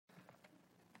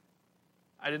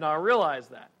I did not realize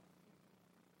that.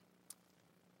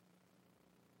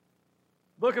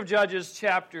 Book of Judges,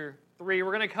 chapter 3.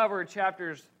 We're going to cover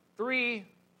chapters 3,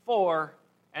 4,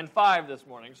 and 5 this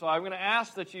morning. So I'm going to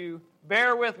ask that you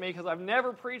bear with me because I've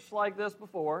never preached like this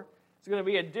before. It's going to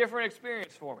be a different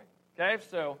experience for me. Okay,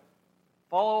 so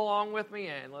follow along with me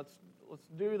and let's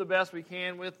do the best we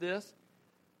can with this.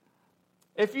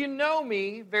 If you know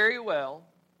me very well,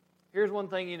 here's one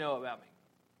thing you know about me.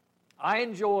 I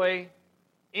enjoy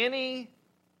any,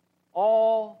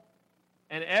 all,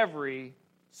 and every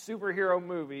superhero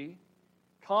movie,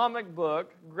 comic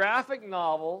book, graphic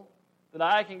novel that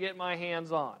I can get my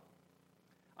hands on.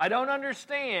 I don't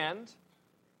understand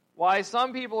why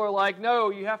some people are like, no,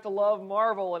 you have to love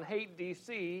Marvel and hate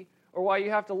DC, or why you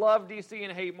have to love DC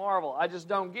and hate Marvel. I just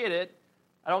don't get it.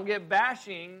 I don't get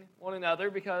bashing one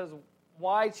another because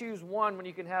why choose one when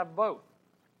you can have both?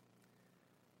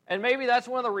 And maybe that's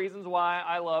one of the reasons why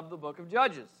I love the book of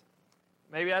Judges.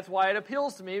 Maybe that's why it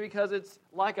appeals to me, because it's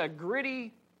like a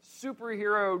gritty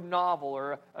superhero novel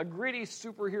or a gritty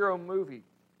superhero movie.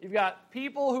 You've got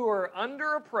people who are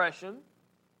under oppression,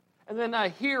 and then a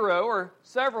hero or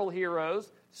several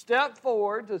heroes step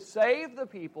forward to save the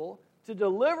people, to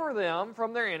deliver them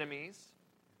from their enemies.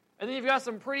 And then you've got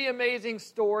some pretty amazing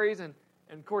stories and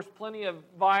of course, plenty of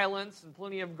violence and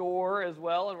plenty of gore as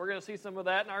well. And we're going to see some of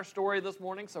that in our story this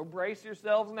morning, so brace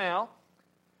yourselves now.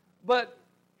 But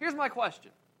here's my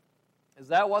question. Is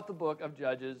that what the book of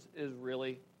Judges is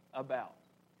really about?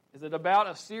 Is it about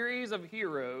a series of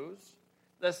heroes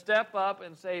that step up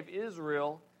and save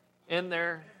Israel in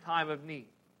their time of need?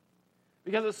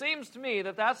 Because it seems to me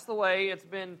that that's the way it's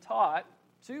been taught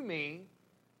to me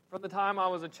from the time I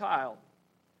was a child.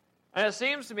 And it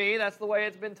seems to me that's the way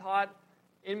it's been taught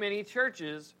in many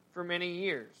churches for many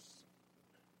years.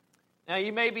 Now,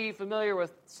 you may be familiar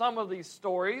with some of these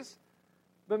stories,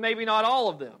 but maybe not all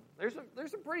of them. There's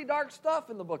some pretty dark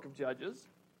stuff in the book of Judges.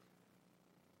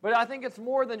 But I think it's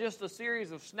more than just a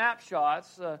series of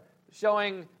snapshots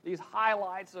showing these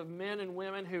highlights of men and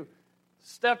women who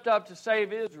stepped up to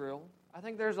save Israel. I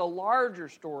think there's a larger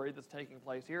story that's taking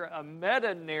place here, a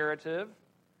meta-narrative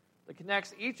that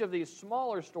connects each of these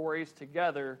smaller stories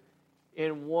together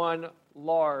in one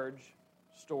large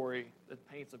story that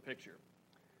paints a picture.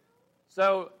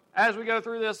 So, as we go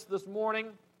through this morning,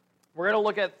 we're going to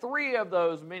look at 3 of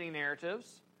those mini narratives,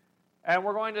 and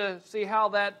we're going to see how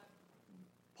that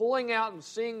pulling out and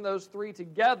seeing those 3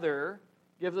 together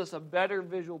gives us a better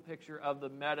visual picture of the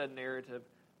meta-narrative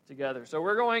together. So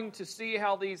we're going to see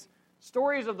how these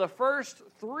stories of the first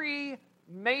 3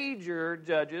 major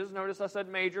judges, notice I said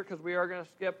major because we are going to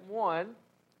skip one,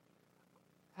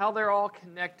 how they're all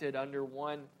connected under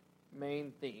one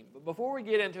main theme. But before we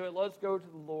get into it, let's go to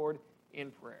the Lord in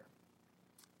prayer.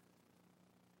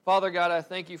 Father God, I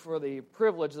thank you for the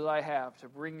privilege that I have to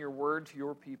bring your word to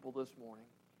your people this morning.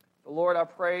 But Lord, I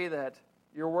pray that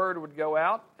your word would go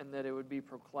out and that it would be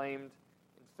proclaimed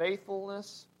in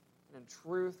faithfulness and in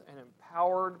truth and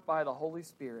empowered by the Holy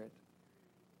Spirit.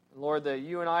 And Lord, that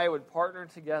you and I would partner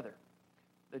together,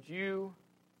 that you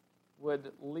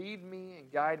would lead me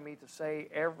and guide me to say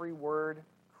every word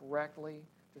correctly,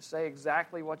 to say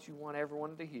exactly what you want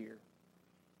everyone to hear.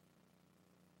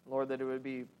 Lord, that it would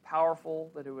be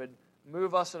powerful, that it would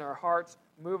move us in our hearts,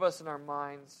 move us in our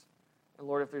minds. And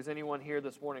Lord, if there's anyone here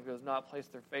this morning who has not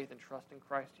placed their faith and trust in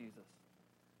Christ Jesus,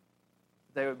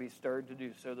 they would be stirred to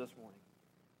do so this morning.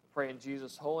 I pray in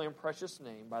Jesus' holy and precious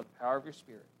name by the power of your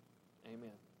Spirit. Amen.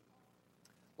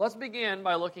 Let's begin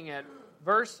by looking at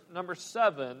verse number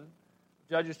 7,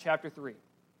 Judges chapter 3.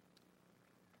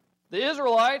 The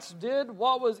Israelites did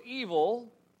what was evil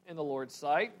in the Lord's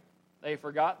sight. They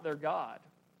forgot their God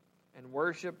and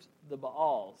worshipped the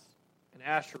Baals and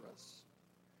Asherahs.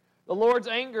 The Lord's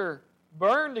anger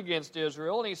burned against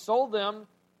Israel, and he sold them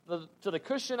to the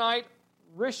Cushite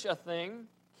Rishathaim,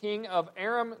 king of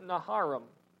Aram Naharaim.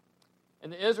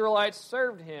 And the Israelites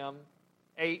served him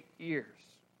 8 years.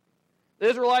 The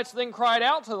Israelites then cried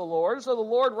out to the Lord, so the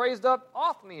Lord raised up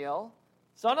Othniel,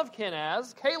 son of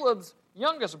Kenaz, Caleb's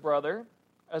youngest brother,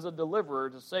 as a deliverer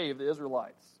to save the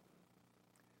Israelites.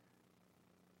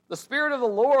 The Spirit of the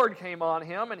Lord came on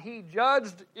him, and he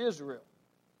judged Israel.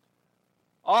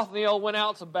 Othniel went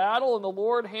out to battle, and the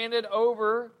Lord handed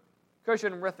over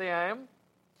Cushan-Rishathaim,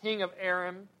 king of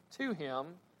Aram, to him,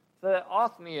 so that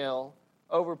Othniel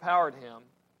overpowered him.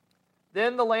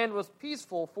 Then the land was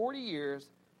peaceful 40 years,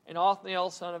 and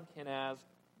Othniel, son of Kenaz,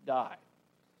 died.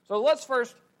 So let's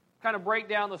first kind of break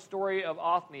down the story of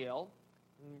Othniel,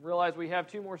 and realize we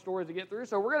have 2 more stories to get through,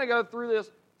 so we're going to go through this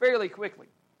fairly quickly.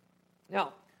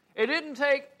 Now, it didn't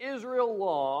take Israel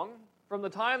long from the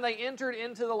time they entered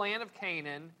into the land of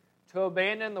Canaan to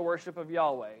abandon the worship of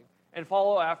Yahweh and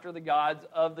follow after the gods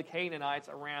of the Canaanites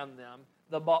around them,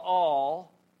 the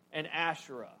Baal and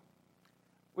Asherah.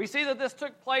 We see that this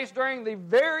took place during the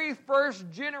very first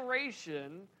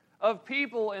generation of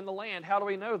people in the land. How do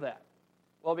we know that?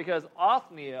 Well, because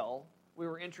Othniel, we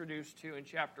were introduced to in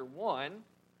chapter 1, and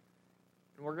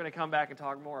we're going to come back and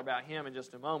talk more about him in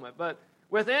just a moment. But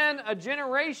within a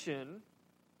generation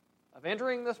of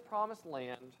entering this promised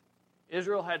land,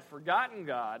 Israel had forgotten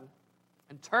God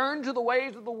and turned to the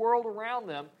ways of the world around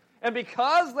them. And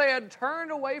because they had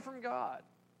turned away from God,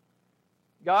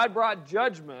 God brought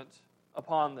judgment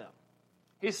upon them.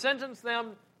 He sentenced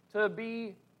them to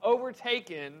be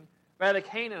overtaken by the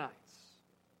Canaanites.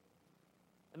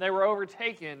 And they were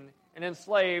overtaken and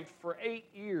enslaved for 8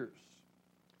 years.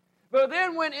 But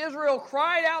then when Israel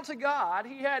cried out to God,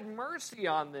 He had mercy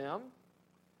on them.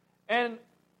 And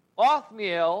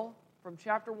Othniel from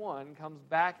chapter 1 comes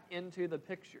back into the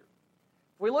picture.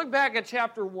 If we look back at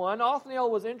chapter 1, Othniel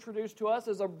was introduced to us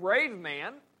as a brave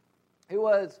man. He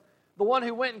was the one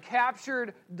who went and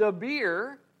captured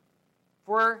Debir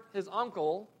for his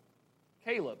uncle,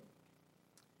 Caleb.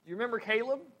 Do you remember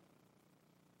Caleb?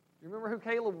 Do you remember who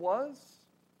Caleb was?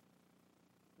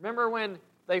 Remember when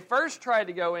they first tried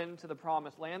to go into the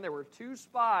promised land, there were 2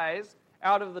 spies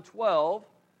out of the 12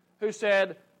 who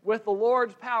said, with the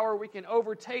Lord's power, we can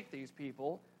overtake these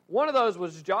people. One of those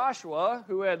was Joshua,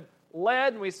 who had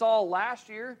led, and we saw last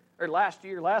week,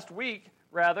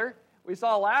 we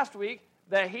saw last week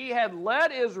that he had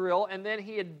led Israel, and then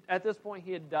at this point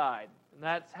he had died. And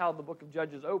that's how the book of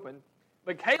Judges opened.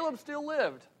 But Caleb still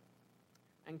lived.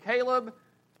 And Caleb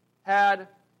had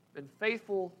been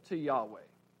faithful to Yahweh.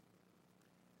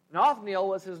 And Othniel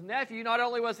was his nephew. Not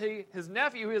only was he his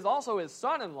nephew, he was also his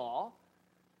son-in-law,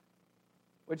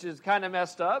 which is kind of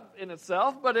messed up in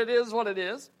itself, but it is what it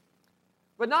is.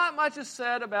 But not much is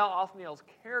said about Othniel's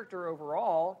character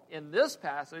overall in this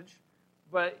passage,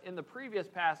 but in the previous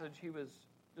passage he was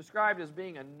described as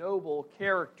being a noble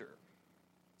character.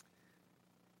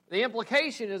 The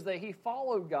implication is that he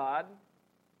followed God,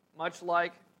 much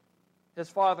like his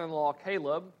father-in-law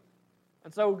Caleb.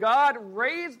 And so God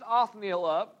raised Othniel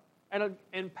up and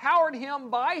empowered him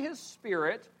by His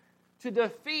Spirit to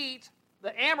defeat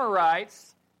the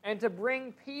Amorites and to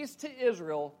bring peace to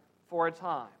Israel for a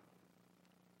time.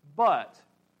 But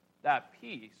that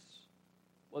peace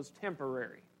was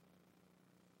temporary.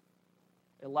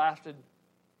 It lasted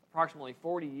approximately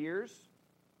 40 years.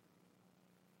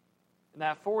 And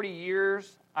that 40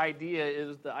 years idea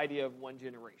is the idea of one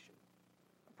generation.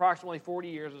 Approximately 40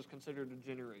 years is considered a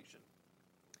generation.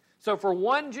 So for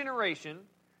one generation,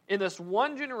 in this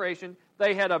one generation,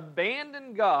 they had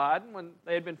abandoned God. When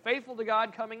they had been faithful to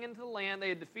God coming into the land, they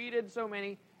had defeated so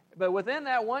many. But within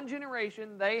that one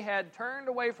generation, they had turned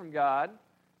away from God.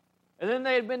 And then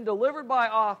they had been delivered by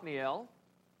Othniel.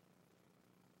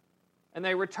 And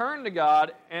they returned to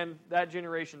God, and that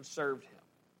generation served Him.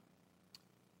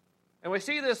 And we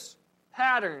see this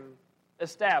pattern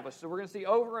established. So we're going to see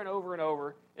over and over and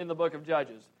over in the book of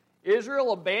Judges.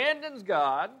 Israel abandons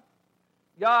God.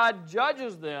 God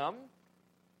judges them.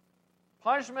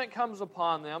 Punishment comes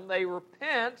upon them. They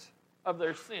repent of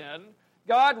their sin.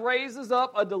 God raises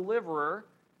up a deliverer,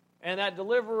 and that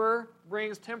deliverer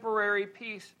brings temporary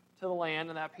peace to the land,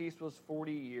 and that peace was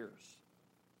 40 years.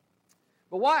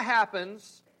 But what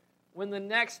happens when the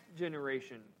next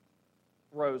generation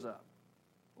rose up?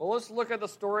 Well, let's look at the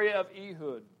story of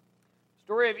Ehud. The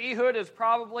story of Ehud is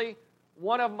probably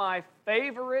one of my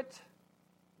favorite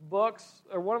books,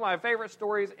 or one of my favorite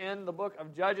stories in the book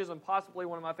of Judges, and possibly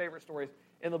one of my favorite stories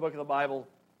in the book of the Bible,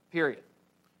 period.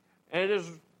 And it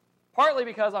is partly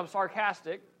because I'm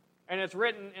sarcastic, and it's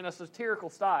written in a satirical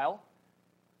style.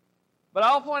 But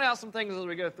I'll point out some things as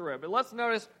we go through it. But let's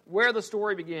notice where the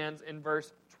story begins in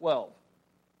verse 12.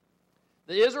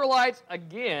 The Israelites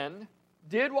again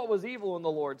did what was evil in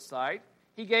the Lord's sight.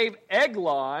 He gave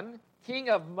Eglon, king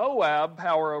of Moab,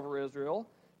 power over Israel,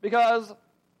 because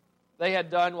they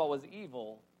had done what was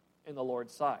evil in the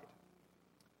Lord's sight.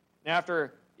 And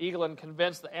after Eglon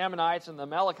convinced the Ammonites and the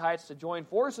Amalekites to join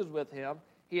forces with him,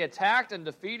 he attacked and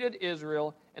defeated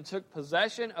Israel and took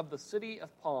possession of the city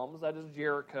of palms, that is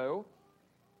Jericho.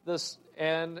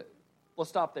 And we'll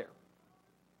stop there.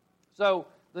 So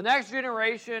the next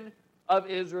generation of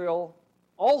Israel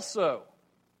also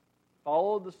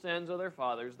followed the sins of their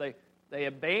fathers. They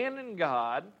abandoned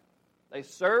God. They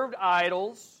served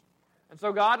idols. And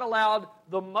so God allowed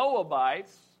the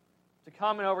Moabites to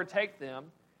come and overtake them.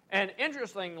 And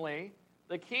interestingly,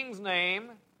 the king's name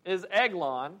is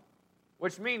Eglon,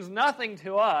 which means nothing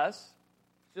to us.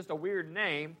 It's just a weird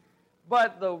name.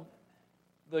 But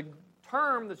the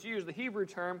term that's used, the Hebrew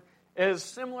term, is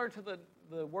similar to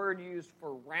the word used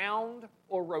for round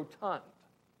or rotund.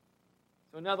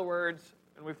 So in other words,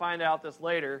 and we find out this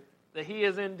later, that he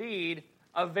is indeed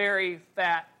a very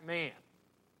fat man.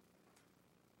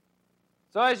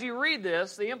 So as you read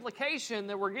this, the implication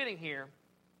that we're getting here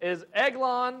is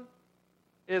Eglon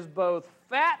is both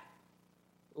fat,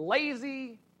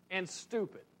 lazy, and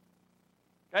stupid.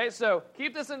 Okay, so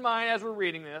keep this in mind as we're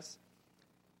reading this.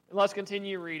 And let's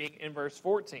continue reading in verse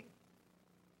 14.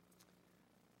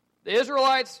 The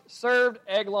Israelites served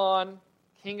Eglon,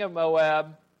 king of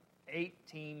Moab,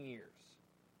 18 years.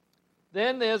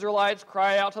 Then the Israelites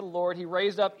cried out to the Lord. He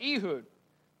raised up Ehud,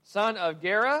 son of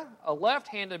Gera, a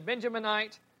left-handed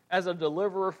Benjaminite, as a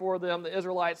deliverer for them. The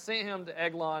Israelites sent him to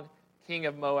Eglon, king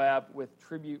of Moab, with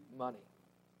tribute money.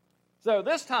 So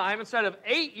this time, instead of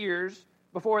 8 years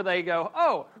before they go,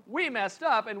 oh, we messed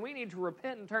up and we need to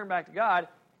repent and turn back to God,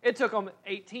 it took them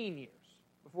 18 years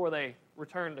before they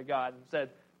returned to God and said,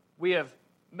 we have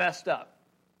messed up.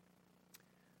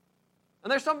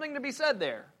 And there's something to be said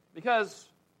there, because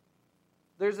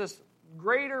there's this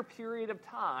greater period of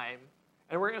time,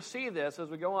 and we're going to see this as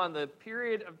we go on. The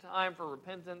period of time for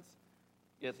repentance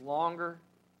gets longer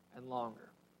and longer.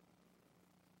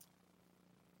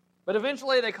 But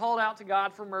eventually they called out to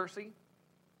God for mercy,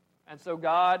 and so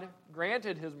God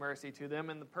granted his mercy to them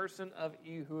in the person of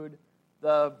Ehud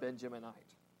the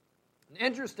Benjaminite. And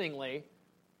interestingly,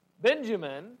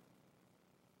 Benjamin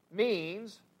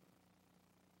means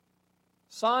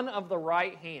son of the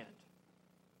right hand.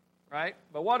 Right?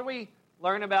 But what do we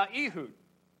learn about Ehud?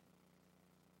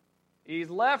 He's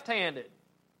left-handed.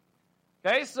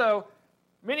 Okay, so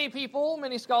many people,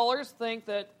 many scholars think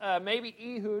that maybe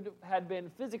Ehud had been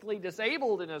physically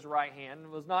disabled in his right hand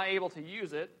and was not able to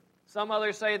use it. Some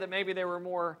others say that maybe they were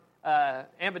more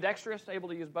ambidextrous, able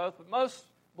to use both, but most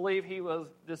believe he was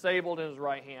disabled in his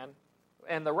right hand.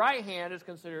 And the right hand is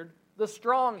considered the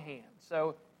strong hand.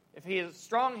 So if his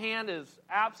strong hand is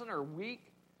absent or weak,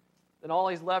 then all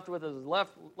he's left with is his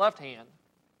left hand.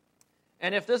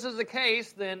 And if this is the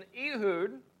case, then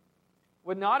Ehud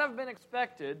would not have been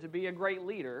expected to be a great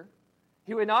leader.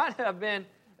 He would not have been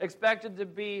expected to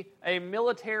be a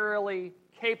militarily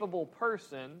capable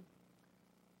person.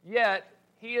 Yet,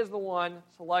 he is the one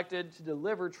selected to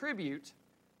deliver tribute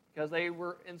because they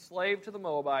were enslaved to the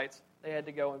Moabites. They had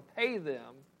to go and pay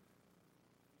them.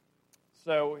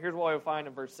 So here's what we find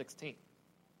in verse 16.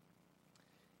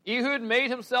 Ehud made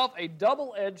himself a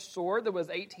double-edged sword that was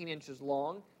 18 inches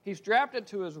long. He strapped it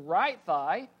to his right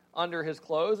thigh under his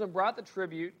clothes and brought the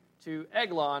tribute to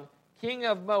Eglon, king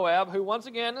of Moab, who once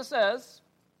again, it says,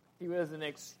 he was an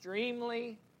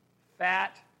extremely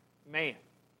fat man.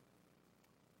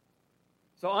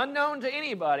 So unknown to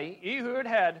anybody, Ehud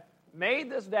had made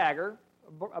this dagger,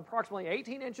 approximately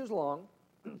 18 inches long,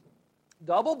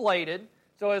 double-bladed,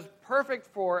 so it was perfect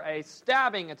for a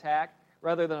stabbing attack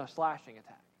rather than a slashing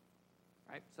attack.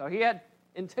 Right? So he had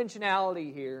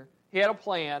intentionality here. He had a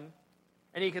plan,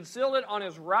 and he concealed it on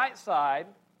his right side,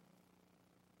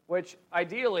 which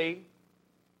ideally,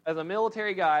 as a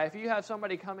military guy, if you have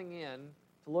somebody coming in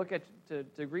to look at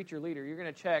to greet your leader, you're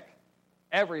going to check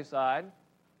every side.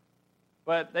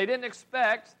 But they didn't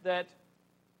expect that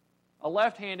a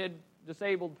left-handed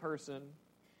disabled person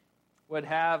would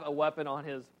have a weapon on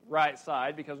his right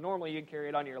side, because normally you'd carry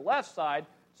it on your left side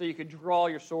so you could draw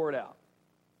your sword out.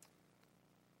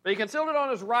 But he concealed it on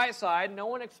his right side. No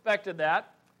one expected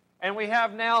that. And we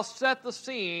have now set the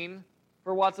scene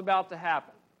for what's about to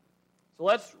happen. So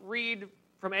let's read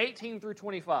from 18 through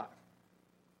 25.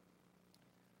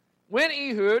 When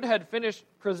Ehud had finished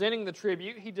presenting the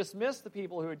tribute, he dismissed the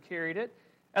people who had carried it.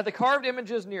 At the carved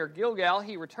images near Gilgal,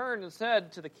 he returned and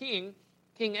said to the king,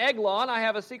 King Eglon, I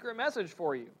have a secret message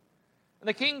for you. And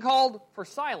the king called for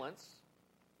silence.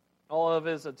 All of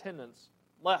his attendants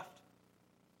left.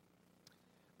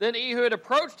 Then Ehud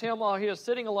approached him while he was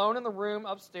sitting alone in the room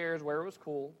upstairs where it was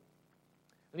cool.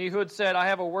 And Ehud said, I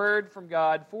have a word from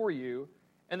God for you.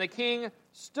 And the king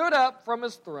stood up from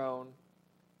his throne,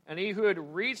 and Ehud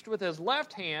reached with his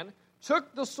left hand,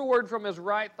 took the sword from his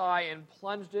right thigh, and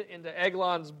plunged it into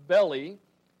Eglon's belly.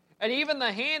 And even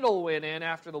the handle went in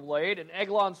after the blade, and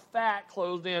Eglon's fat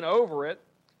closed in over it,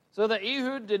 so that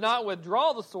Ehud did not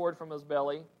withdraw the sword from his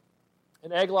belly,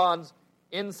 and Eglon's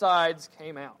insides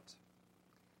came out.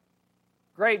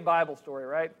 Great Bible story,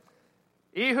 right?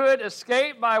 Ehud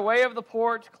escaped by way of the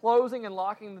porch, closing and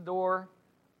locking the door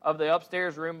of the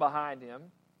upstairs room behind him.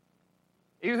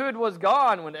 Ehud was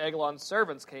gone when Eglon's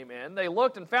servants came in. They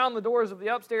looked and found the doors of the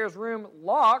upstairs room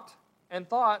locked and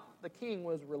thought the king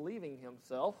was relieving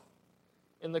himself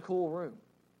in the cool room.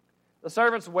 The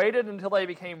servants waited until they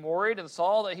became worried and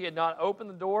saw that he had not opened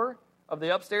the door of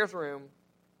the upstairs room.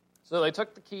 So they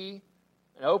took the key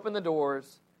and opened the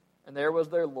doors, and there was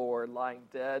their Lord lying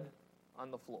dead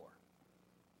on the floor.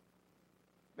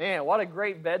 Man, what a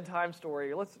great bedtime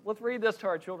story. Let's read this to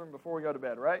our children before we go to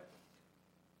bed, right?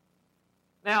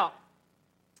 Now,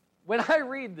 when I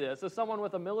read this as someone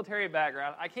with a military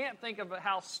background, I can't think of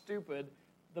how stupid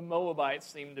the Moabites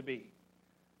seem to be.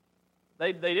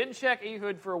 They didn't check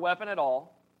Ehud for a weapon at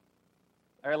all,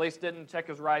 or at least didn't check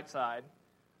his right side.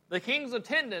 The king's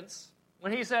attendants,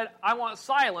 when he said, "I want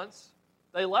silence,"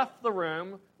 they left the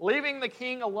room, leaving the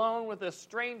king alone with this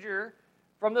stranger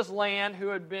from this land who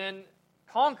had been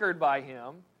conquered by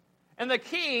him. And the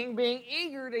king, being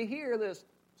eager to hear this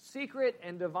secret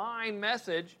and divine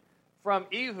message from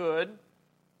Ehud,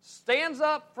 stands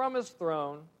up from his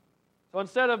throne. So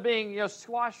instead of being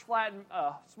squashed flat and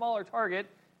a smaller target,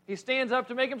 he stands up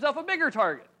to make himself a bigger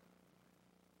target.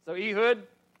 So Ehud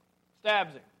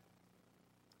stabs him.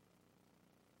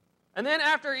 And then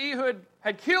after Ehud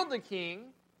had killed the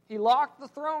king, he locked the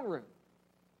throne room.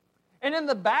 And in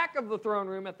the back of the throne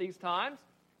room at these times,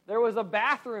 there was a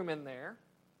bathroom in there.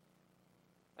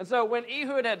 And so when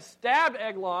Ehud had stabbed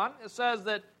Eglon, it says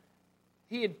that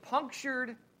he had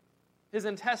punctured his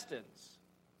intestines.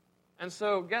 And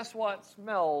so guess what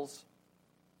smells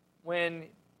when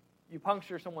you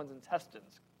puncture someone's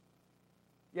intestines?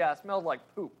 Yeah, it smells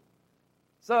like poop.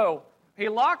 So he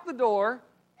locked the door.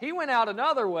 He went out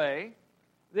another way.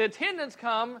 The attendants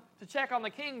come to check on the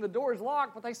king. The door's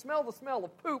locked, but they smell the smell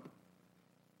of poop.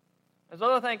 And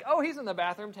so they think, oh, he's in the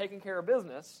bathroom taking care of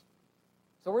business,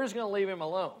 so we're just going to leave him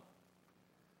alone.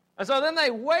 And so then they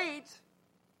wait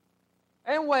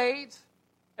and wait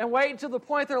and wait to the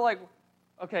point they're like,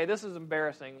 okay, this is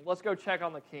embarrassing. Let's go check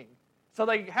on the king. So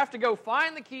they have to go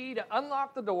find the key to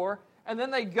unlock the door, and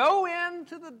then they go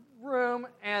into the room,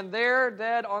 and there,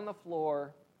 dead on the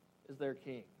floor, is their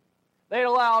king. They had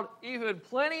allowed Ehud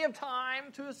plenty of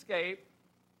time to escape.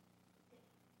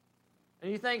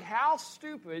 And you think, how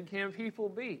stupid can people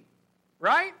be?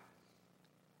 Right?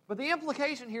 But the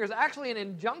implication here is actually an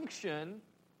injunction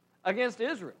against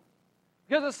Israel.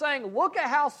 Because it's saying, look at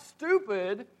how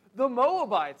stupid the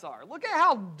Moabites are. Look at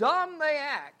how dumb they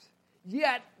act.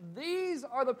 Yet, these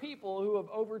are the people who have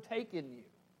overtaken you.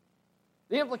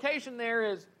 The implication there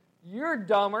is, you're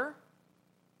dumber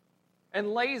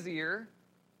and lazier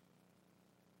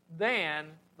than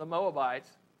the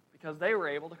Moabites because they were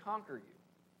able to conquer you.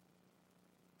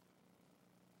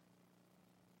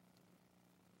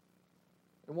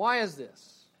 And why is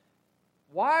this?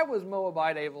 Why was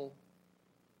Moabite able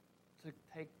to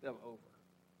take them over?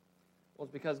 Well,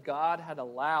 it's because God had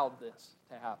allowed this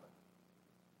to happen.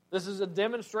 This is a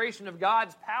demonstration of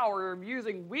God's power of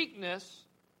using weakness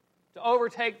to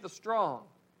overtake the strong.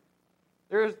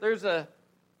 There's an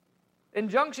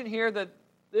injunction here that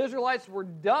the Israelites were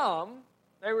dumb.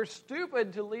 They were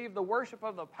stupid to leave the worship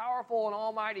of the powerful and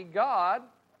almighty God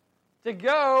to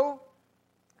go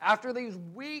after these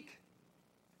weak,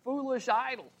 foolish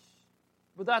idols.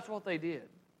 But that's what they did.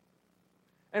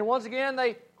 And once again,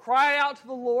 they cried out to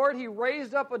the Lord. He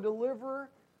raised up a deliverer,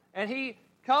 and he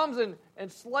comes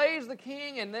and slays the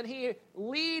king, and then he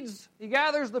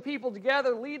gathers the people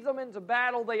together, leads them into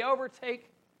battle. They overtake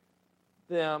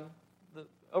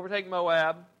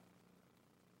Moab,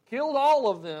 killed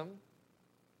all of them,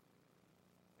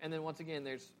 and then once again,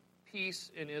 there's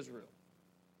peace in Israel.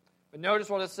 But notice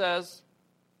what it says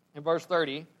in verse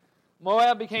 30.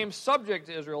 Moab became subject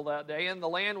to Israel that day, and the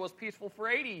land was peaceful for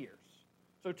 80 years.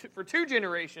 So for 2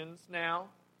 generations now,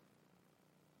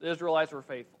 the Israelites were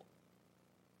faithful.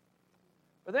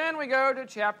 But then we go to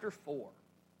chapter 4.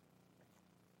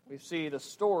 We see the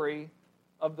story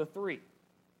of the 3.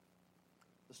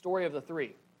 The story of the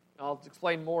 3. I'll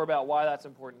explain more about why that's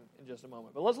important in just a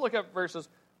moment. But let's look at verses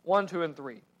 1, 2, and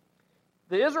 3.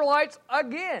 The Israelites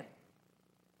again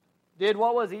did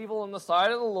what was evil in the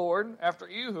sight of the Lord after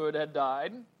Ehud had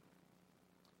died.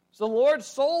 So the Lord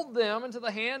sold them into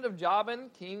the hand of Jabin,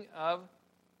 king of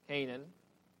Canaan,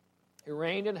 who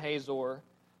reigned in Hazor.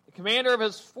 The commander of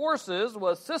his forces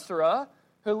was Sisera,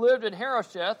 who lived in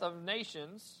Harosheth of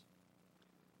nations.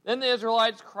 Then the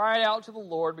Israelites cried out to the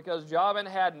Lord because Jabin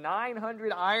had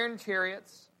 900 iron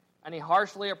chariots, and he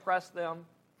harshly oppressed them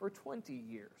for 20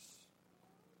 years.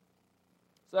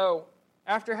 So,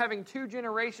 after having 2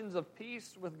 generations of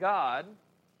peace with God,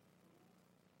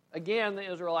 again, the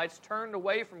Israelites turned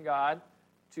away from God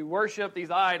to worship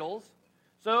these idols.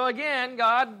 So again,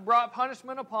 God brought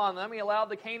punishment upon them. He allowed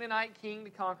the Canaanite king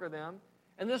to conquer them.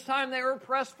 And this time they were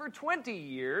oppressed for 20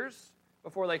 years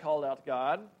before they called out to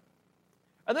God.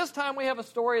 And this time we have a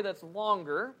story that's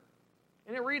longer.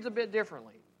 And it reads a bit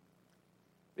differently.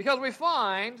 Because we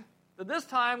find that this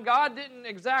time God didn't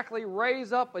exactly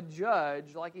raise up a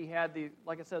judge like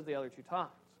it says the other two times.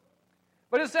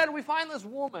 But instead we find this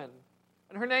woman,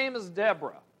 and her name is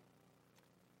Deborah.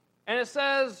 And it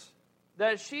says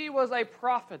that she was a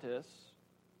prophetess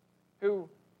who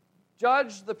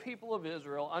judged the people of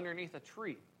Israel underneath a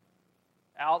tree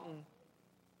out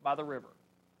by the river.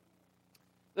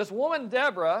 This woman,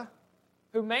 Deborah,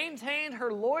 who maintained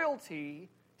her loyalty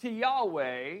to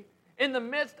Yahweh in the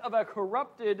midst of a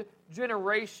corrupted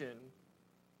generation,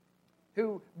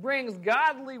 who brings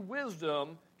godly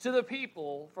wisdom to the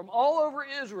people from all over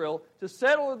Israel to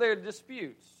settle their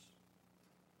disputes.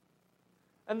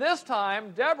 And this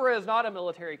time, Deborah is not a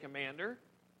military commander,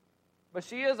 but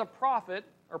she is a prophet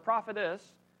or prophetess.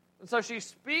 And so she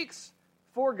speaks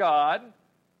for God,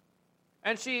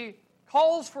 and she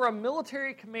calls for a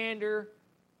military commander,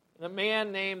 a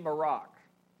man named Barak.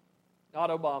 Not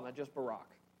Obama, just Barak.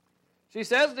 She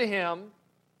says to him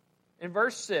in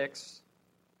verse 6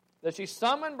 that she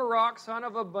summoned Barak, son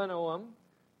of Abinoam,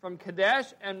 from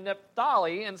Kadesh and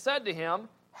Naphtali, and said to him,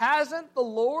 "Hasn't the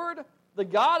Lord, the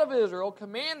God of Israel,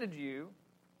 commanded you,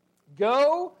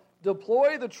 go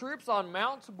deploy the troops on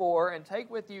Mount Tabor and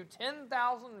take with you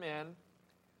 10,000 men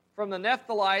from the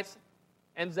Naphtalites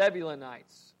and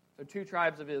Zebulunites," so 2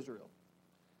 tribes of Israel.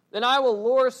 "Then I will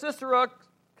lure Sisera,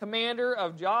 commander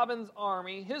of Jabin's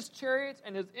army, his chariots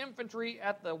and his infantry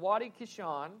at the Wadi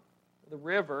Kishon, the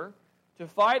river, to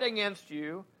fight against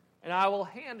you, and I will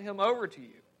hand him over to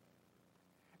you."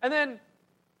 And then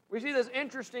we see this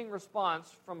interesting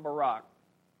response from Barak.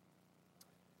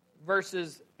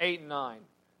 Verses 8 and 9.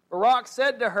 Barak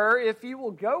said to her, "If you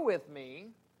will go with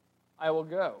me, I will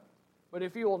go. But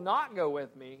if you will not go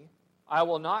with me, I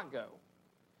will not go."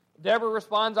 Deborah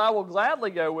responds, "I will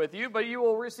gladly go with you, but you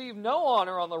will receive no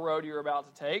honor on the road you're about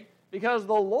to take, because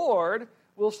the Lord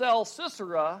will sell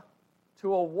Sisera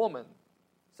to a woman."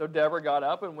 So Deborah got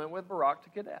up and went with Barak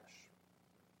to Kadesh.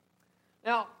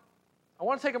 Now, I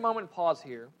want to take a moment and pause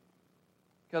here,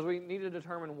 because we need to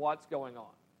determine what's going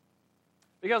on.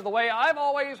 Because the way I've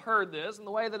always heard this, and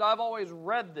the way that I've always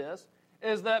read this,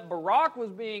 is that Barak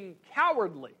was being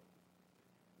cowardly.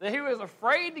 That he was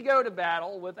afraid to go to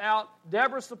battle without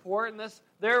Deborah's support, and this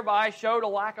thereby showed a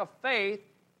lack of faith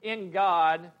in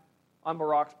God on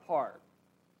Barak's part.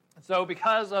 So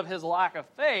because of his lack of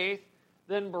faith,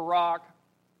 then Barak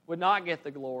would not get the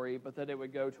glory, but that it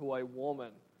would go to a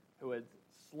woman who would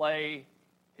slay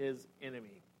his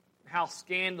enemy. How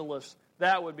scandalous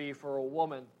that would be for a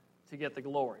woman to get the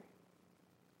glory.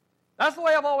 That's the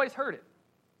way I've always heard it.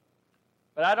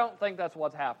 But I don't think that's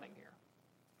what's happening here.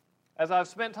 As I've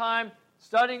spent time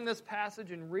studying this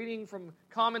passage and reading from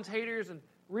commentators and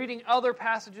reading other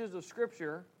passages of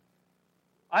Scripture,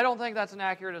 I don't think that's an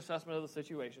accurate assessment of the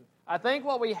situation. I think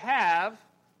what we have,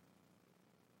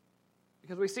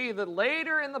 because we see that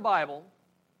later in the Bible,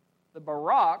 the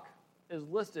Barak is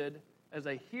listed as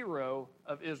a hero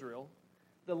of Israel.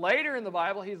 The later in the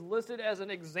Bible, he's listed as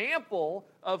an example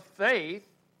of faith.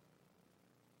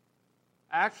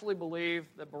 I actually believe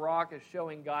that Barak is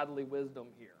showing godly wisdom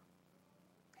here.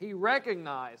 He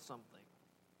recognized something.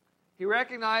 He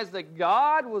recognized that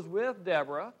God was with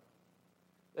Deborah,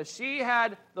 that she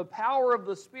had the power of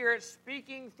the Spirit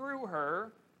speaking through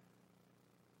her.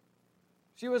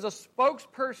 She was a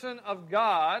spokesperson of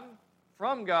God,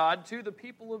 from God, to the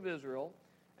people of Israel.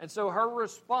 And so her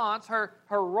response, her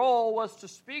role was to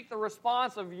speak the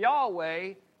response of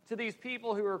Yahweh to these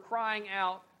people who were crying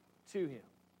out to him.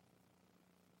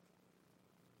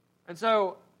 And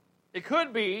so it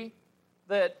could be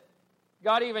that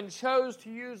God even chose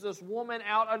to use this woman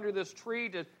out under this tree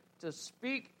to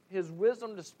speak his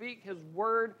wisdom, to speak his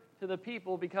word to the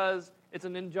people, because it's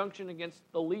an injunction against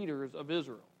the leaders of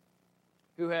Israel,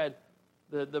 who had,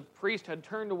 the priest had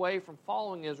turned away from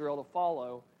following Israel to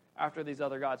follow after these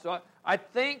other gods. So I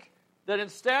think that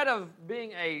instead of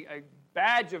being a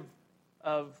badge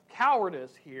of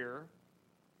cowardice here,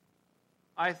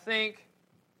 I think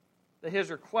that his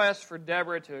request for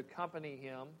Deborah to accompany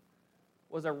him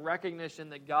was a recognition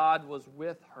that God was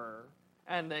with her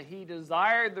and that he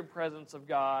desired the presence of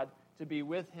God to be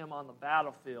with him on the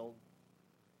battlefield.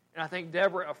 And I think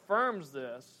Deborah affirms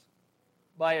this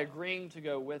by agreeing to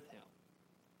go with him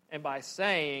and by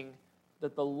saying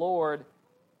that the Lord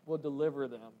will deliver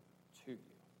them to you.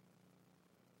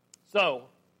 So,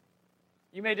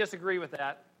 you may disagree with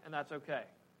that, and that's okay.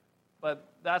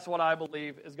 But that's what I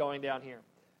believe is going down here.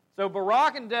 So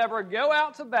Barak and Deborah go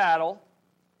out to battle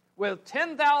with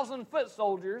 10,000 foot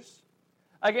soldiers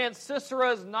against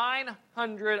Sisera's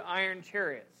 900 iron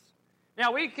chariots.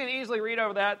 Now, we can easily read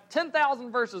over that.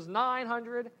 10,000 versus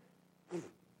 900.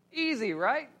 Easy,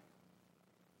 right?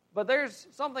 But there's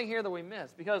something here that we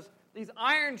miss, because these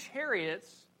iron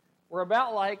chariots were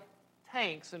about like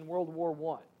tanks in World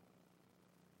War I.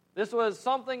 This was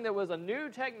something that was a new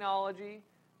technology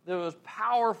that was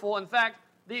powerful. In fact,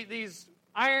 these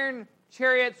iron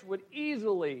chariots would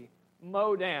easily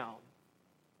mow down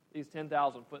these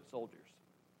 10,000-foot soldiers.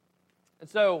 And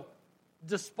so,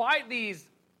 despite these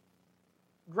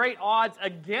great odds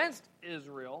against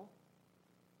Israel,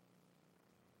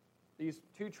 these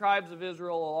two tribes of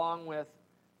Israel, along with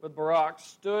Barak,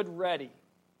 stood ready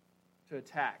to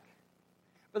attack.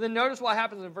 But then notice what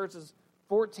happens in verses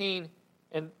 14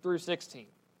 through 16.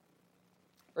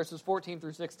 Verses 14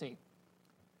 through 16.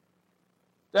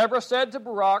 Deborah said to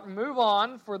Barak, "Move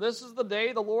on, for this is the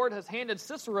day the Lord has handed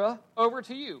Sisera over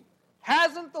to you.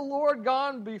 Hasn't the Lord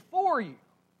gone before you?"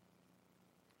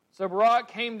 So Barak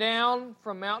came down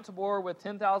from Mount Tabor with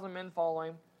 10,000 men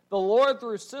following. The Lord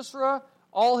threw Sisera,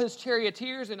 all his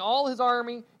charioteers, and all his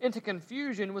army into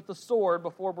confusion with the sword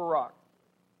before Barak.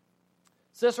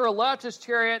 Sisera left his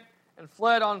chariot and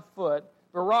fled on foot.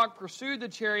 Barak pursued the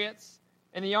chariots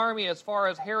and the army as far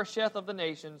as Harosheth of the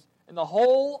nations, and the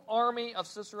whole army of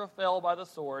Sisera fell by the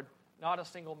sword. Not a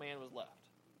single man was left.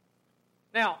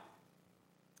 Now,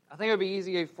 I think it would be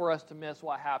easy for us to miss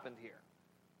what happened here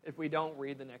if we don't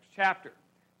read the next chapter.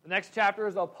 The next chapter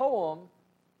is a poem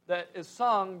that is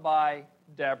sung by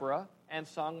Deborah and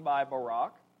sung by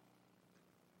Barak.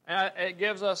 And it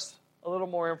gives us a little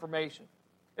more information.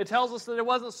 It tells us that it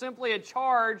wasn't simply a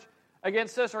charge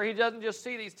against Sisera. He doesn't just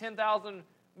see these 10,000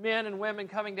 men and women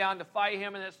coming down to fight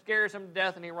him, and it scares him to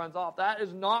death and he runs off. That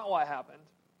is not what happened.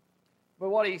 But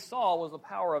what he saw was the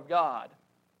power of God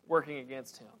working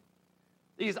against him.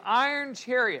 These iron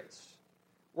chariots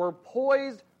were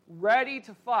poised, ready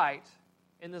to fight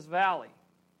in this valley.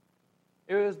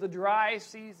 It was the dry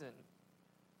season.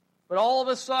 But all of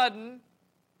a sudden,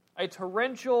 a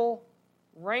torrential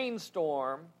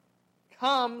rainstorm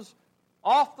comes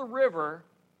off the river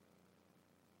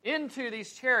into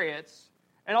these chariots,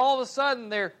 and all of a sudden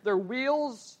their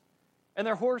wheels and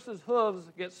their horses' hooves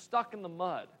get stuck in the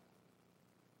mud.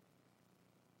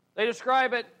 They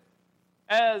describe it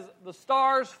as the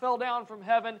stars fell down from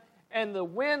heaven and the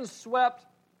wind swept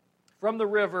from the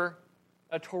river,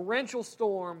 a torrential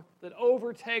storm that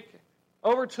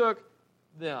overtook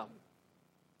them.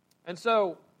 And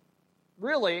so,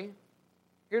 really,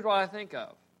 here's what I think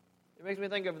of. It makes me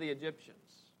think of the Egyptians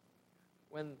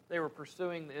when they were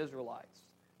pursuing the Israelites.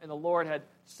 And the Lord had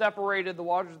separated the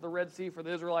waters of the Red Sea for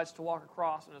the Israelites to walk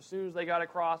across. And as soon as they got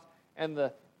across and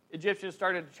the Egyptians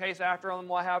started to chase after them,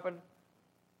 what happened?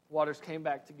 The waters came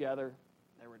back together.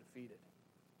 They were defeated.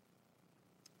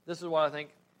 This is what I think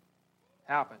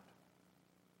happened.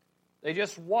 They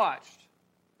just watched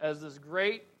as this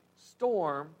great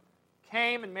storm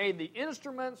came and made the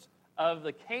instruments of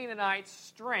the Canaanites'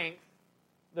 strength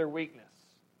their weakness.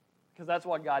 Because that's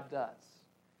what God does.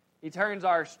 He turns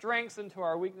our strengths into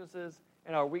our weaknesses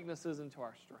and our weaknesses into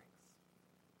our strengths.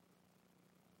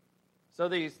 So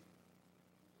these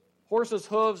horses'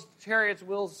 hooves, chariots'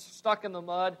 wheels stuck in the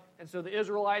mud, and so the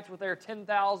Israelites with their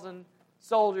 10,000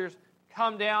 soldiers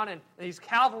come down, and these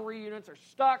cavalry units are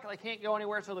stuck. They can't go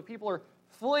anywhere, so the people are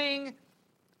fleeing,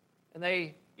 and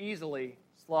they easily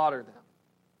slaughter them.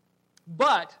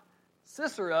 But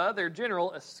Sisera, their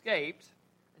general, escaped,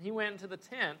 and he went into the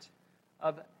tent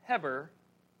of Heber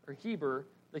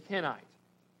the Kenite.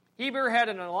 Heber had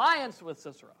an alliance with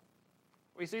Sisera.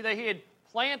 We see that he had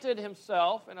planted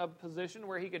himself in a position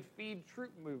where he could feed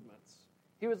troop movements.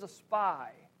 He was a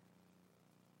spy,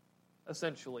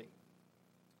 essentially.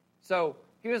 So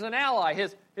he was an ally.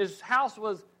 His house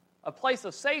was a place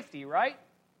of safety, right?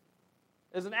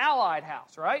 It was an allied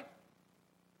house, right?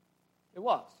 It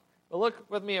was. But look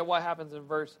with me at what happens in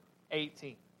verse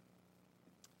 18.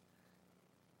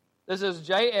 This is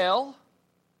Jael,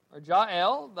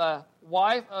 the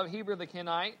wife of Heber the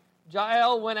Kenite.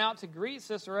 Jael went out to greet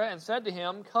Sisera and said to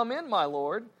him, "Come in, my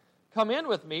lord. Come in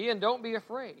with me, and don't be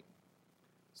afraid."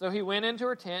 So he went into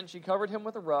her tent. She covered him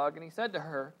with a rug, and he said to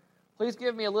her, "Please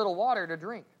give me a little water to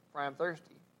drink, for I am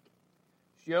thirsty."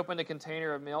 She opened a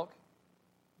container of milk,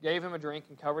 gave him a drink,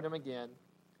 and covered him again.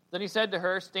 Then he said to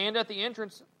her, "Stand at the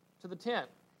entrance to the tent.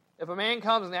 If a man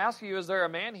comes and asks you, 'Is there a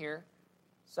man here?'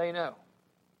 say no."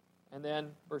 And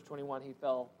then, verse 21, he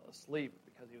fell asleep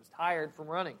because he was tired from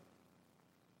running.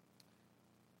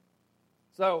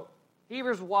 So,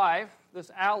 Heber's wife,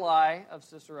 this ally of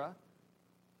Sisera,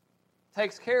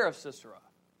 takes care of Sisera.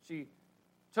 She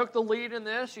took the lead in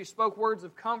this. She spoke words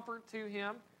of comfort to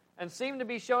him and seemed to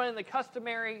be showing the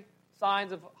customary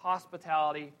signs of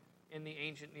hospitality in the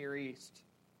ancient Near East.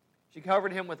 She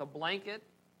covered him with a blanket,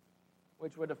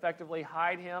 which would effectively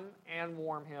hide him and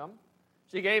warm him.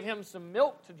 She gave him some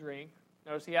milk to drink.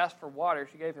 Notice he asked for water.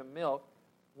 She gave him milk.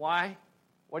 Why?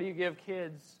 What do you give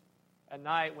kids at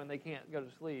night when they can't go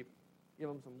to sleep? Give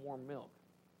them some warm milk.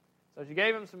 So she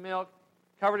gave him some milk,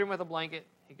 covered him with a blanket.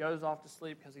 He goes off to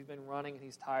sleep because he's been running and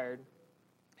he's tired.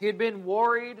 He had been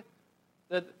worried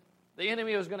that the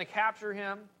enemy was going to capture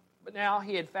him, but now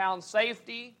he had found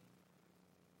safety.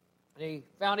 And he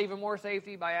found even more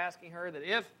safety by asking her that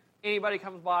if anybody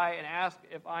comes by and asks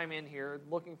if I'm in here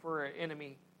looking for an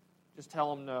enemy, just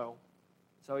tell them no.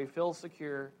 So he feels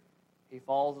secure. He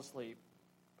falls asleep.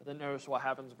 But then notice what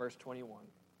happens in verse 21.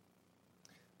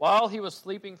 While he was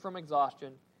sleeping from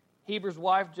exhaustion, Heber's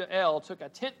wife Jael took a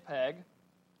tent peg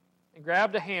and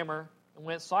grabbed a hammer and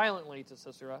went silently to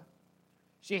Sisera.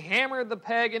 She hammered the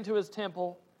peg into his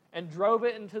temple and drove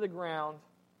it into the ground,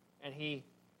 and he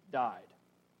died.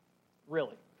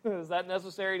 Really? Is that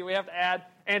necessary? Do we have to add,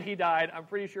 and he died? I'm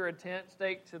pretty sure a tent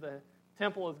stake to the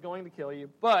temple is going to kill you.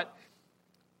 But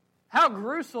how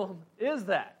gruesome is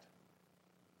that?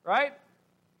 Right?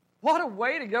 What a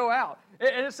way to go out.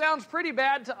 And it sounds pretty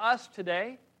bad to us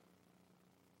today.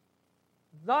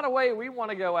 Not a way we want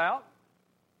to go out.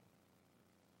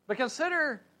 But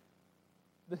consider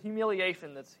the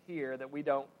humiliation that's here that we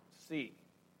don't see.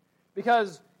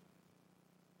 Because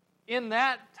in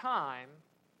that time,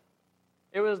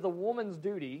 it was the woman's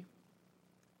duty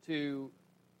to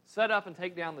set up and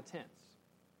take down the tents.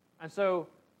 And so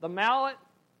the mallet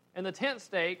and the tent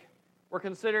stake were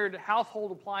considered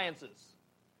household appliances.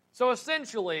 So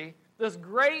essentially, this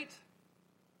great,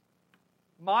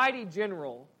 mighty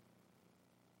general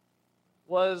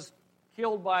was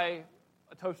killed by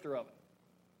a toaster oven,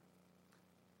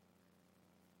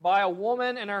 by a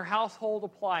woman and her household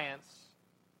appliance,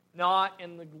 not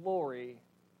in the glory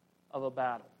of a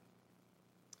battle.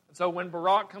 And so when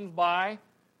Barak comes by,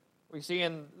 we see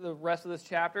in the rest of this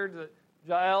chapter that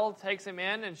Jael takes him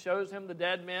in and shows him the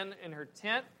dead men in her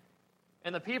tent,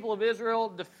 and the people of Israel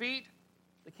defeat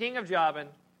the king of Jabin.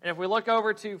 And if we look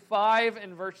over to 5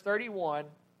 and verse 31,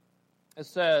 it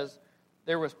says,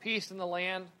 there was peace in the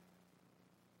land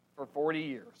for 40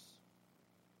 years.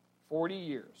 40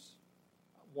 years.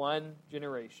 One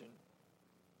generation.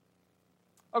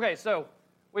 Okay, so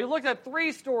we looked at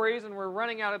 3 stories, and we're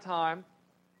running out of time.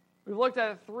 We've looked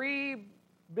at 3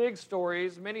 big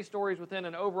stories, many stories within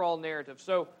an overall narrative.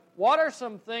 So what are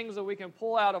some things that we can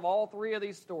pull out of all 3 of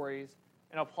these stories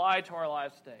and apply to our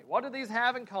lives today? What do these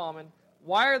have in common?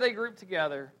 Why are they grouped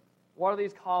together? What are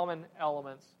these common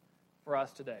elements for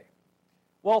us today?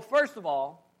 Well, first of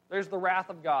all, there's the wrath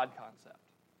of God concept.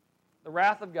 The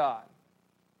wrath of God.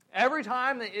 Every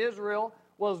time that Israel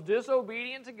was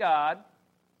disobedient to God,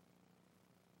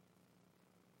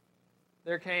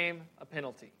 there came a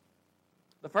penalty.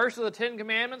 The first of the 10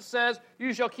 Commandments says,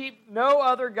 you shall keep no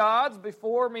other gods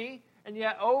before me. And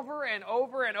yet over and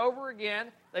over and over again,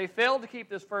 they failed to keep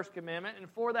this first commandment. And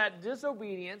for that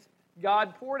disobedience,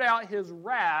 God poured out His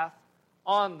wrath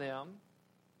on them.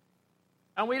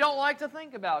 And we don't like to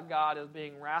think about God as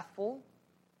being wrathful.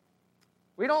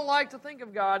 We don't like to think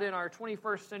of God in our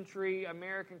 21st century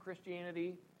American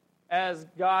Christianity as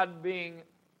God being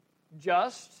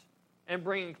just and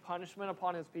bringing punishment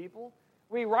upon His people.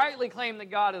 We rightly claim that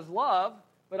God is love,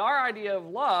 but our idea of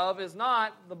love is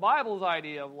not the Bible's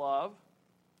idea of love,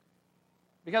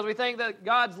 because we think that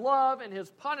God's love and His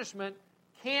punishment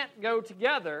can't go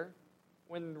together,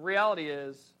 when the reality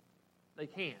is they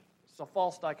can't. It's a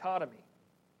false dichotomy.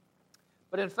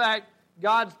 But in fact,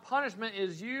 God's punishment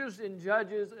is used in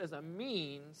Judges as a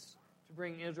means to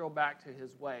bring Israel back to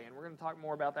His way. And we're going to talk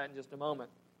more about that in just a moment.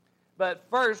 But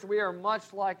first, we are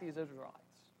much like these Israelites.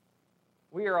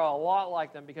 We are a lot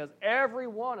like them because every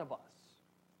one of us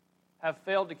have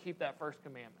failed to keep that first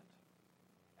commandment.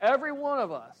 Every one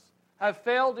of us have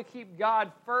failed to keep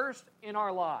God first in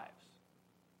our lives.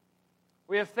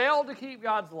 We have failed to keep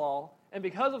God's law, and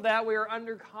because of that, we are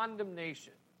under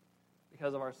condemnation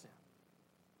because of our sin.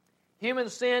 Human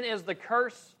sin is the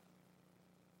curse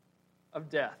of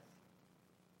death.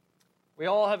 We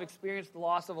all have experienced the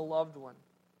loss of a loved one.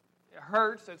 It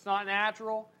hurts. It's not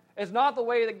natural. It's not the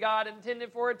way that God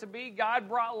intended for it to be. God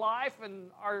brought life, and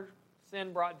our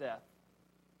sin brought death.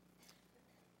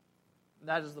 And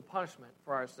that is the punishment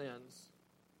for our sins.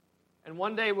 And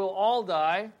one day we'll all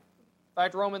die. In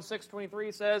fact, Romans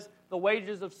 6:23 says, the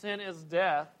wages of sin is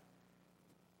death.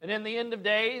 And in the end of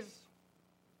days,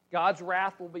 God's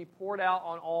wrath will be poured out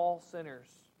on all sinners.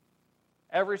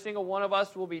 Every single one of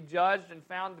us will be judged and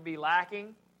found to be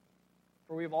lacking,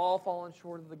 for we've all fallen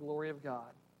short of the glory of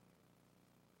God.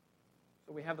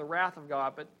 So we have the wrath of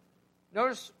God. But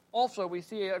notice also we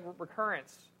see a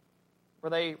recurrence where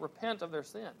they repent of their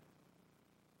sin.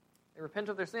 They repent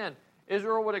of their sin.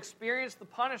 Israel would experience the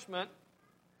punishment,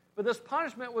 but this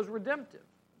punishment was redemptive.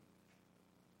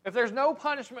 If there's no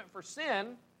punishment for sin,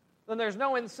 then there's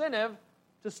no incentive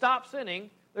to stop sinning.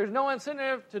 There's no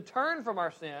incentive to turn from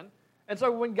our sin. And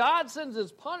so when God sends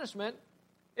His punishment,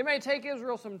 it may take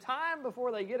Israel some time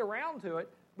before they get around to it,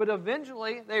 but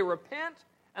eventually they repent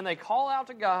and they call out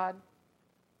to God.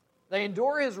 They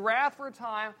endure His wrath for a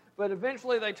time, but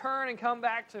eventually they turn and come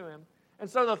back to Him. And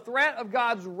so the threat of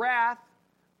God's wrath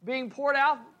being poured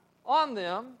out on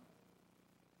them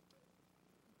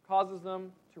causes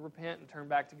them to repent and turn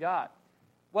back to God.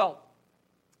 Well,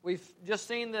 we've just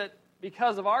seen that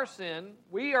because of our sin,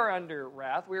 we are under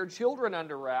wrath. We are children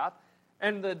under wrath.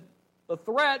 And the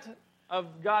threat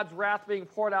of God's wrath being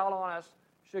poured out on us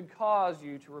should cause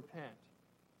you to repent.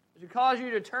 It should cause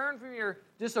you to turn from your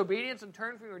disobedience and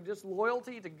turn from your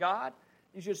disloyalty to God.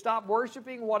 You should stop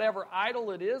worshiping whatever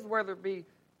idol it is, whether it be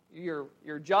your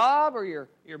job or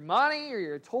your money or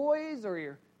your toys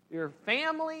or your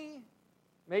family,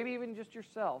 maybe even just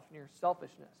yourself and your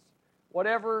selfishness.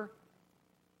 Whatever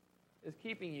is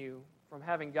keeping you from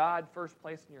having God first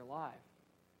place in your life,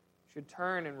 you should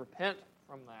turn and repent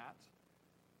from that.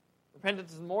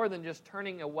 Repentance is more than just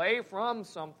turning away from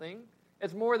something.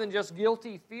 It's more than just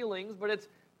guilty feelings, but it's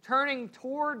turning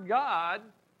toward God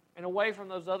and away from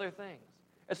those other things.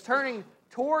 It's turning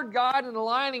toward God and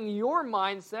aligning your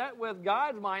mindset with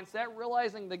God's mindset,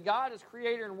 realizing that God is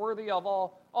creator and worthy of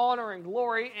all honor and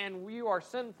glory, and you are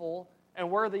sinful and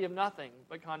worthy of nothing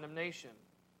but condemnation.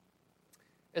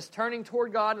 It's turning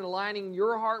toward God and aligning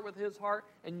your heart with His heart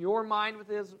and your mind with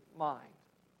His mind.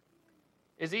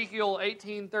 Ezekiel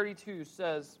 18:32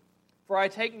 says, "For I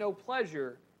take no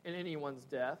pleasure in anyone's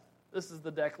death." This is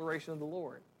the declaration of the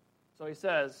Lord. So He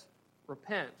says,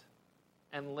 repent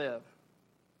and live.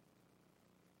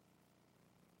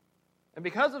 And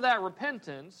because of that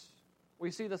repentance,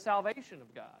 we see the salvation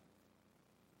of God.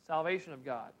 Salvation of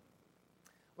God.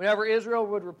 Whenever Israel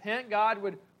would repent, God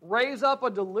would raise up a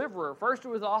deliverer. First it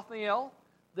was Othniel,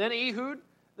 then Ehud.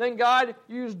 Then God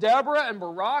used Deborah and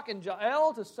Barak and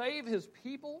Jael to save His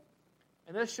people.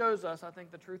 And this shows us, I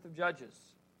think, the truth of Judges.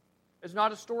 It's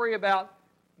not a story about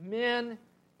men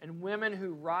and women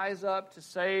who rise up to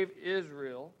save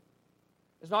Israel.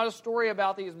 It's not a story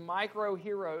about these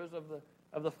micro-heroes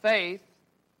of the faith,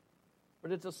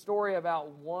 but it's a story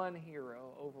about one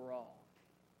hero overall.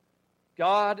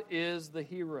 God is the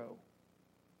hero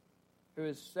who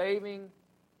is saving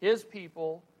His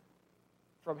people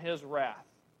from His wrath.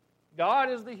 God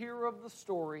is the hero of the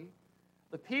story.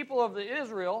 The people of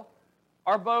Israel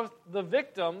are both the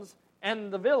victims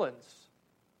and the villains.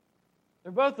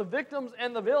 They're both the victims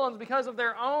and the villains because of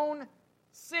their own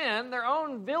sin, their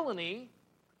own villainy.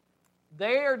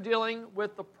 They are dealing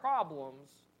with the problems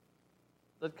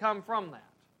that come from that.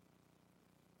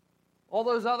 All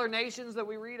those other nations that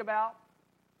we read about,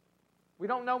 we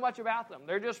don't know much about them.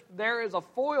 There is a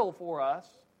foil for us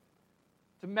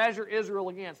to measure Israel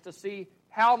against, to see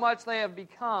how much they have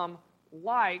become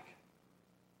like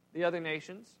the other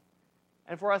nations,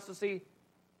 and for us to see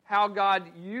how God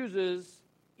uses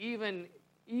even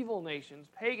evil nations,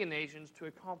 pagan nations, to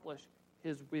accomplish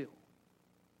His will.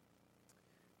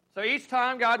 So each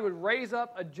time God would raise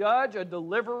up a judge, a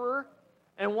deliverer,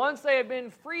 and once they had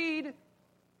been freed,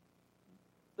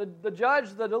 the judge,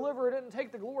 the deliverer, didn't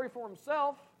take the glory for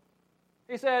himself.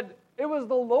 He said, it was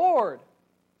the Lord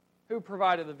who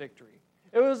provided the victory.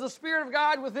 It was the Spirit of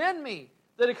God within me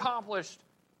that accomplished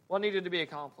what needed to be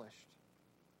accomplished.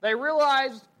 They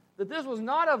realized that this was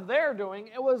not of their doing.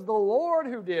 It was the Lord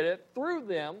who did it through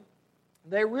them.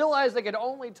 They realized they could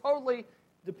only totally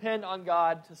depend on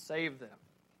God to save them.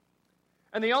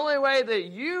 And the only way that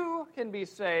you can be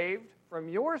saved from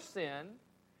your sin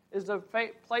is to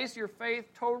place your faith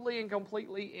totally and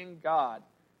completely in God.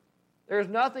 There's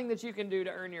nothing that you can do to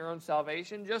earn your own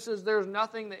salvation, just as there's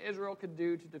nothing that Israel could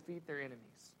do to defeat their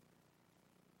enemies.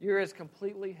 You're as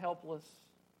completely helpless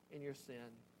in your sin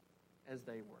as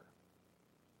they were.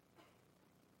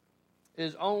 It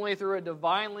is only through a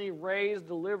divinely raised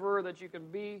deliverer that you can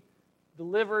be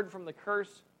delivered from the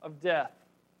curse of death.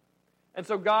 And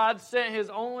so God sent His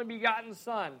only begotten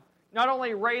Son, not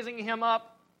only raising Him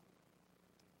up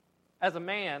as a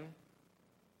man,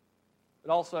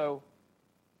 but also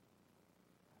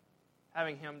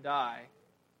having Him die,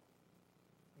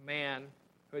 a man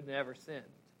who had never sinned,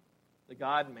 the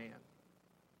God-man.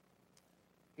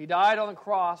 He died on the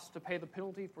cross to pay the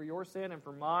penalty for your sin and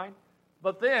for mine.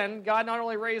 But then, God not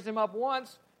only raised Him up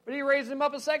once, but He raised Him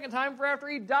up a second time, for after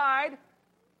He died,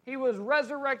 He was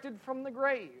resurrected from the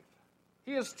grave.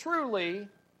 He is truly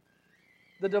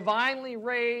the divinely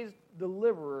raised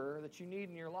deliverer that you need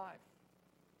in your life.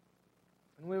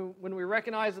 And when we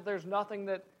recognize that there's nothing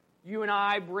that you and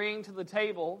I bring to the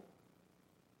table,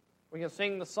 we can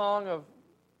sing the song of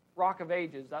Rock of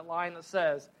Ages, that line that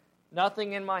says,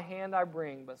 "Nothing in my hand I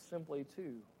bring, but simply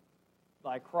to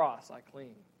thy cross I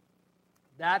cling."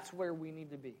 That's where we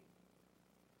need to be.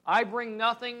 I bring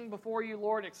nothing before you,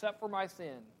 Lord, except for my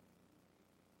sin.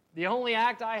 The only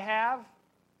act I have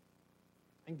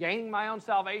in gaining my own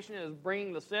salvation is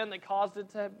bringing the sin that caused it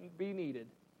to be needed.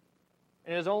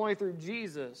 And it is only through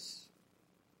Jesus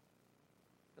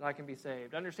that I can be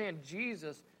saved. Understand,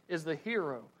 Jesus is the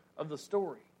hero of the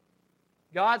story.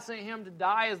 God sent him to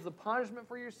die as the punishment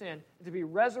for your sin and to be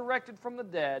resurrected from the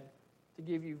dead to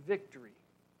give you victory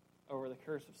over the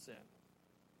curse of sin.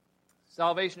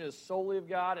 Salvation is solely of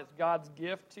God. It's God's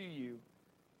gift to you.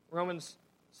 Romans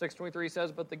 6:23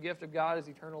 says, "But the gift of God is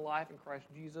eternal life in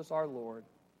Christ Jesus our Lord."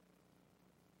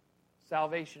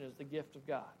 Salvation is the gift of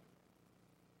God.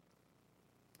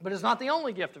 But it's not the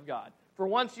only gift of God. For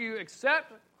once you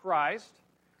accept Christ,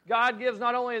 God gives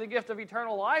not only the gift of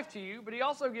eternal life to you, but he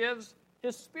also gives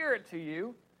his Spirit to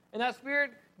you. And that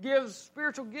Spirit gives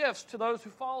spiritual gifts to those who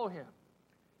follow him.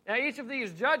 Now, each of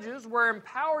these judges were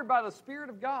empowered by the Spirit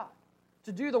of God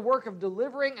to do the work of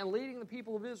delivering and leading the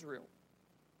people of Israel.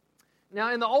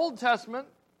 Now, in the Old Testament,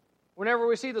 whenever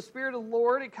we see the Spirit of the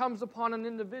Lord, it comes upon an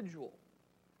individual.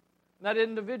 And that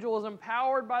individual is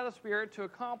empowered by the Spirit to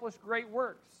accomplish great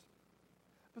works.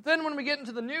 But then when we get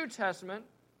into the New Testament,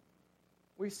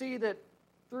 we see that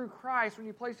through Christ, when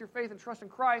you place your faith and trust in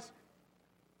Christ,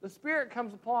 the Spirit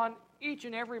comes upon each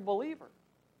and every believer.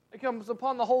 It comes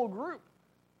upon the whole group.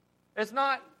 It's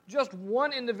not just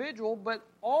one individual, but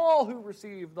all who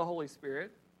receive the Holy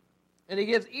Spirit. And he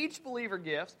gives each believer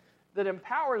gifts that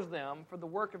empowers them for the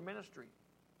work of ministry.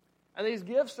 And these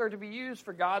gifts are to be used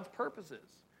for God's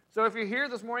purposes. So if you're here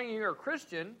this morning and you're a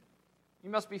Christian, you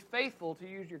must be faithful to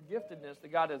use your giftedness that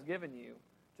God has given you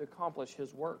to accomplish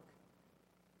his work.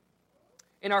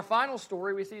 In our final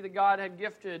story, we see that God had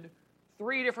gifted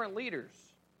 3 different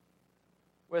leaders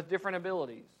with different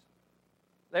abilities.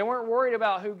 They weren't worried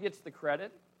about who gets the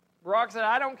credit. Barak said,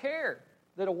 "I don't care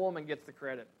that a woman gets the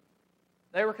credit."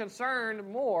 They were concerned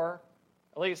more,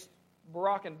 at least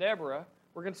Barak and Deborah,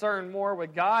 were concerned more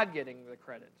with God getting the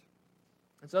credit.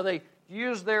 And so they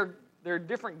used their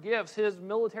different gifts, his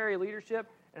military leadership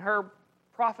and her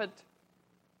prophet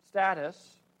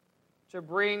status, to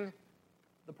bring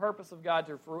the purpose of God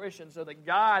to fruition so that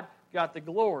God got the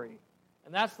glory.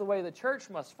 And that's the way the church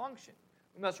must function.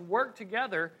 We must work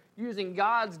together using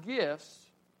God's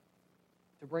gifts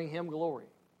to bring him glory.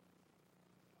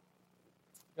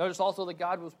 Notice also that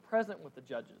God was present with the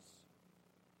judges,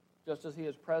 just as he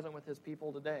is present with his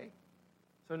people today.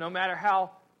 So no matter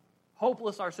how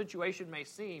hopeless our situation may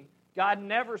seem, God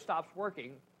never stops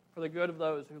working for the good of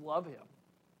those who love him.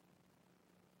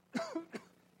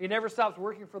 He never stops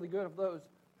working for the good of those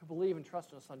who believe and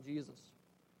trust in the Son Jesus.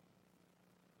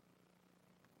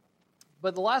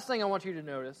 But the last thing I want you to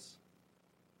notice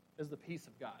is the peace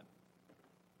of God.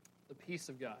 The peace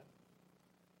of God.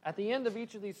 At the end of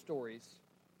each of these stories,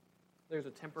 there's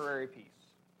a temporary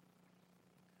peace.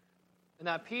 And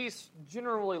that peace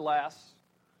generally lasts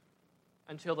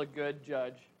until the good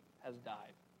judge has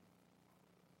died.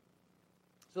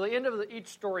 So the end of each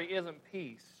story isn't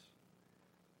peace.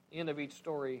 The end of each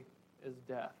story is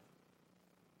death.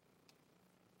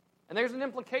 And there's an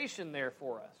implication there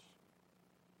for us.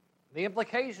 The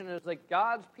implication is that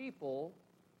God's people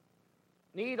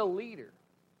need a leader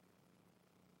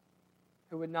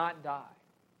who would not die.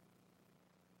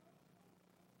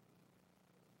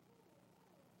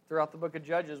 Throughout the book of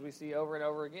Judges, we see over and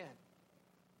over again.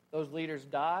 Those leaders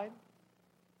died,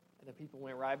 and the people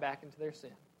went right back into their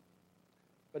sin.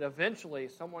 But eventually,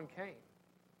 someone came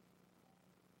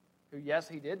who, yes,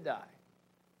 he did die,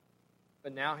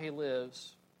 but now he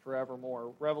lives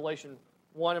forevermore. Revelation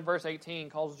 1 and verse 18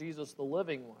 calls Jesus the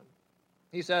living one.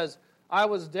 He says, "I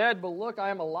was dead, but look, I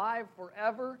am alive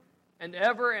forever and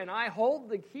ever, and I hold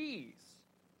the keys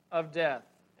of death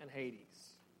and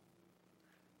Hades."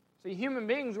 See, human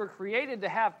beings were created to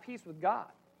have peace with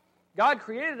God. God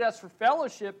created us for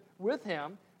fellowship with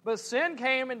him, but sin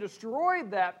came and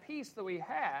destroyed that peace that we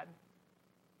had.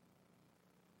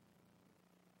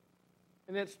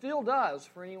 And it still does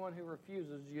for anyone who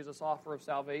refuses Jesus' offer of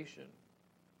salvation.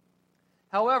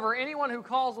 However, anyone who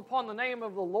calls upon the name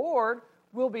of the Lord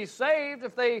will be saved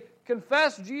if they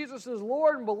confess Jesus as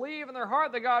Lord and believe in their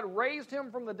heart that God raised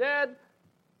him from the dead.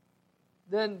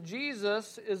 Then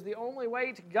Jesus is the only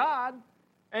way to God,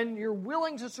 and you're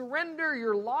willing to surrender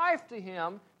your life to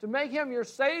Him, to make Him your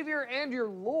Savior and your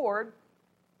Lord,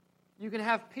 you can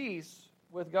have peace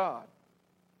with God.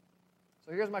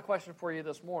 So here's my question for you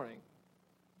this morning.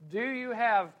 Do you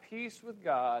have peace with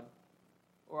God,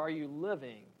 or are you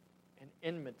living in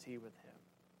enmity with Him?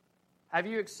 Have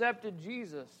you accepted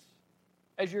Jesus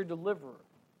as your deliverer?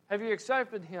 Have you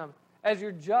accepted Him as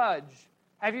your judge?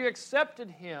 Have you accepted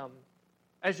Him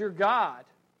as your God?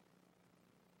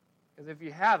 Because if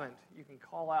you haven't, you can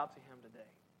call out to Him today.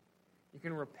 You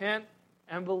can repent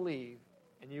and believe,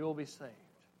 and you will be saved.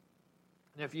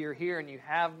 And if you're here and you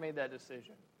have made that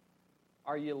decision,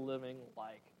 are you living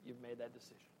like you've made that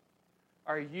decision?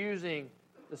 Are you using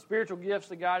the spiritual gifts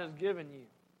that God has given you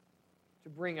to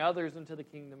bring others into the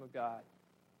kingdom of God,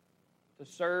 to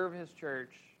serve His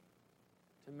church,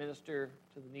 to minister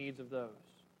to the needs of those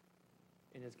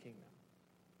in His kingdom?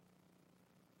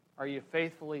 Are you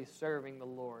faithfully serving the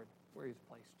Lord where He's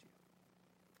placed you?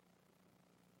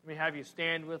 Let me have you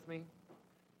stand with me.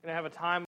 I'm going to have a time